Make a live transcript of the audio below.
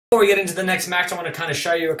Before we get into the next match, I want to kind of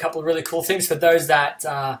show you a couple of really cool things for those that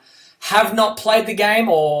have not played the game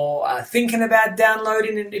or are thinking about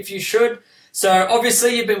downloading it if you should. So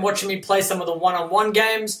obviously you've been watching me play some of the one-on-one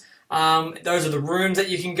games. Those are the rooms that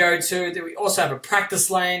you can go to. We also have a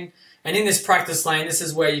practice lane. And in this practice lane, this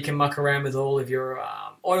is where you can muck around with all of your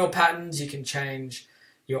oil patterns. You can change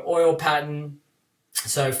your oil pattern.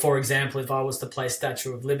 So for example, if I was to play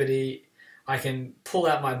Statue of Liberty, I can pull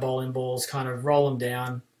out my bowling balls, kind of roll them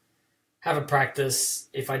down, have a practice.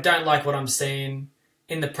 If I don't like what I'm seeing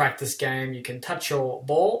in the practice game, you can touch your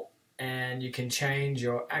ball and you can change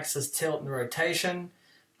your axis tilt and rotation.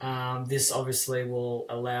 This obviously will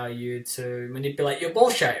allow you to manipulate your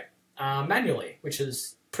ball shape manually, which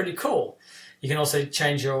is pretty cool. You can also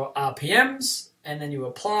change your RPMs and then you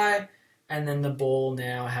apply, and then the ball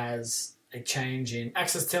now has a change in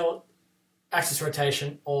axis tilt, axis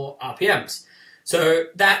rotation, or RPMs. So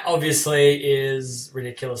that obviously is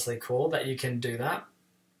ridiculously cool that you can do that.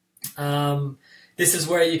 This is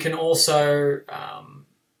where you can also,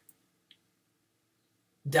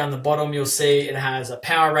 down the bottom, you'll see it has a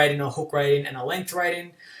power rating, a hook rating, and a length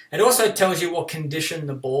rating. It also tells you what condition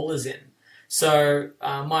the ball is in. So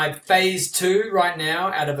my phase 2 right now,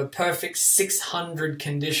 out of a perfect 600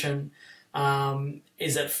 condition,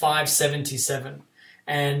 is at 577.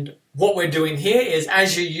 And what we're doing here is,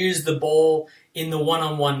 as you use the ball in the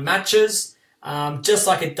one-on-one matches, just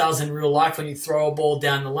like it does in real life when you throw a ball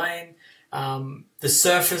down the lane, the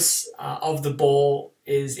surface of the ball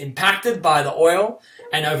is impacted by the oil,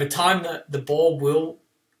 and over time the ball will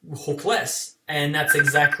hook less. And that's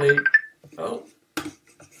exactly... Oh,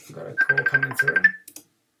 I've got a call coming through.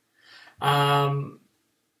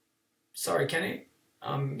 Sorry, Kenny.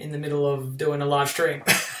 I'm in the middle of doing a live stream.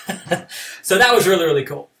 So that was really, really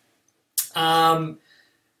cool.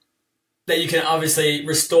 That you can obviously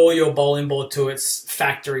restore your bowling ball to its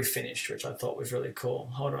factory finish, which I thought was really cool.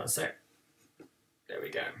 Hold on a sec. There we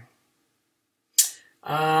go.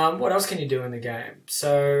 What else can you do in the game?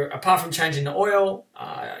 So apart from changing the oil,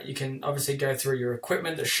 you can obviously go through your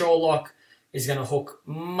equipment. The shore lock is going to hook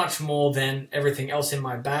much more than everything else in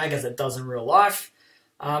my bag, as it does in real life.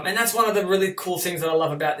 And that's one of the really cool things that I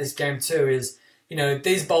love about this game too, is, you know,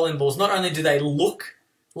 these bowling balls, not only do they look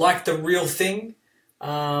like the real thing,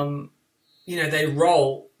 you know, they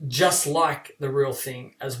roll just like the real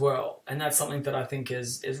thing as well. And that's something that I think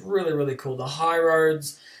is really, really cool. The high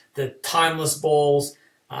roads, the timeless balls,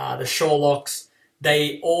 the shore locks,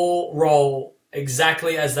 they all roll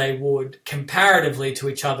exactly as they would comparatively to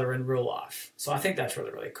each other in real life. So I think that's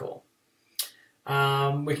really, really cool.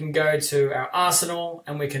 We can go to our arsenal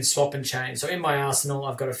and we can swap and change. So in my arsenal,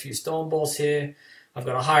 I've got a few storm balls here. I've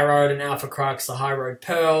got a high road, an alpha crux, a high road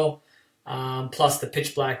pearl, plus the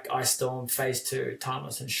pitch black, ice storm, phase 2,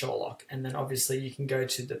 timeless, and shore lock. And then obviously you can go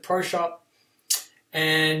to the pro shop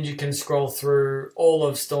and you can scroll through all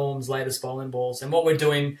of Storm's latest bowling balls. And what we're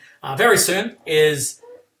doing very soon is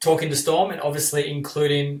talking to Storm and obviously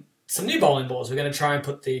including some new bowling balls. We're going to try and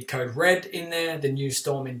put the code red in there, the new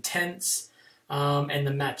Storm Intense, and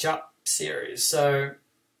the match up series. So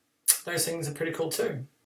those things are pretty cool too.